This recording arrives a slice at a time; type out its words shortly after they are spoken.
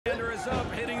goes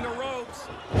up, hitting the ropes.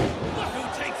 Look who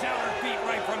takes out her feet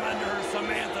right from under her.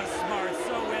 Samantha Smart,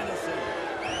 so innocent.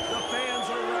 The fans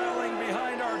are rallying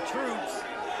behind our troops.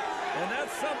 And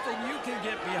that's something you can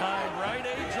get behind, right,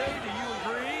 AJ? Do you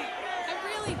agree? I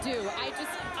really do. I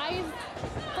have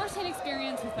first-hand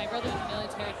experience with my brother in the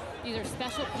military. These are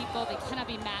special people. They cannot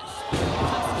be matched when it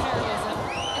comes to heroism.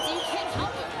 And so you can't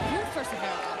help it. Root for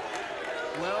Samantha.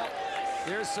 Well,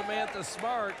 there's Samantha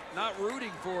Smart, not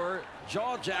rooting for her,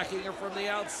 jaw-jacking her from the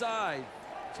outside,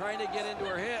 trying to get into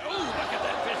her head. Oh, look at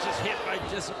that vicious hit by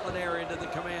Disciplinarian to the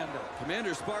Commander.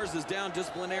 Commander spars is down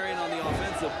Disciplinarian on the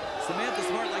offensive. Samantha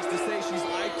Smart likes to say she's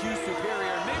IQ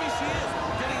superior. Maybe she is,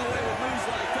 getting away with moves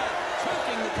like that,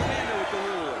 choking the Commander with the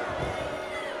ruler.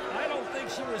 I don't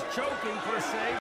think she was choking per se.